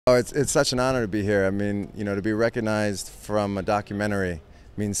Oh, it's such an honor to be here. I mean, to be recognized from a documentary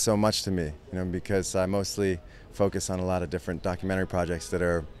means so much to me, because I mostly focus on a lot of different documentary projects that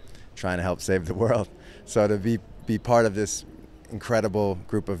are trying to help save the world. So to be part of this incredible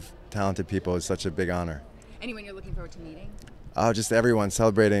group of talented people is such a big honor. Anyone you're looking forward to meeting? Oh, just everyone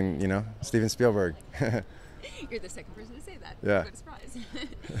celebrating, Steven Spielberg. You're the second person to say that. Yeah. What a surprise.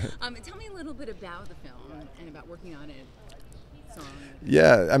 Tell me a little bit about the film and about working on it.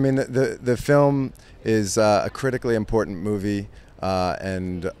 Yeah, I mean, the film is a critically important movie,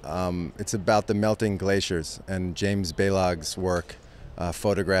 and it's about the melting glaciers and James Balog's work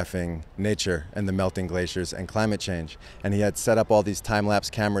photographing nature and the melting glaciers and climate change. And he had set up all these time-lapse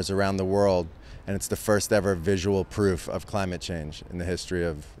cameras around the world, and it's the first ever visual proof of climate change in the history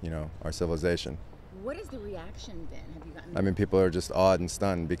of, our civilization. What has the reaction been? Have you gotten? I mean, people are just awed and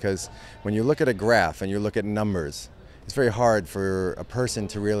stunned because when you look at a graph and you look at numbers, it's very hard for a person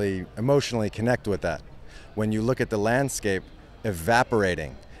to really emotionally connect with that. When you look at the landscape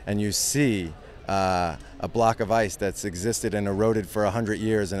evaporating and you see a block of ice that's existed and eroded for 100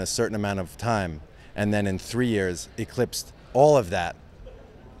 years in a certain amount of time, and then in 3 years eclipsed all of that,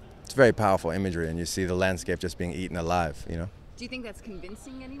 it's very powerful imagery, and you see the landscape just being eaten alive, Do you think that's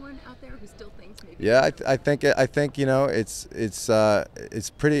convincing anyone out there who still thinks maybe? Yeah, I think it's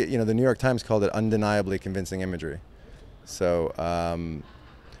pretty. The New York Times called it undeniably convincing imagery. So, I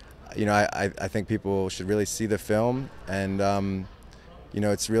think people should really see the film, and,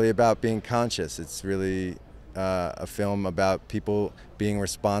 it's really about being conscious. It's really a film about people being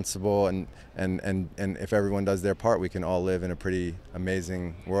responsible, and if everyone does their part, we can all live in a pretty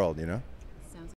amazing world,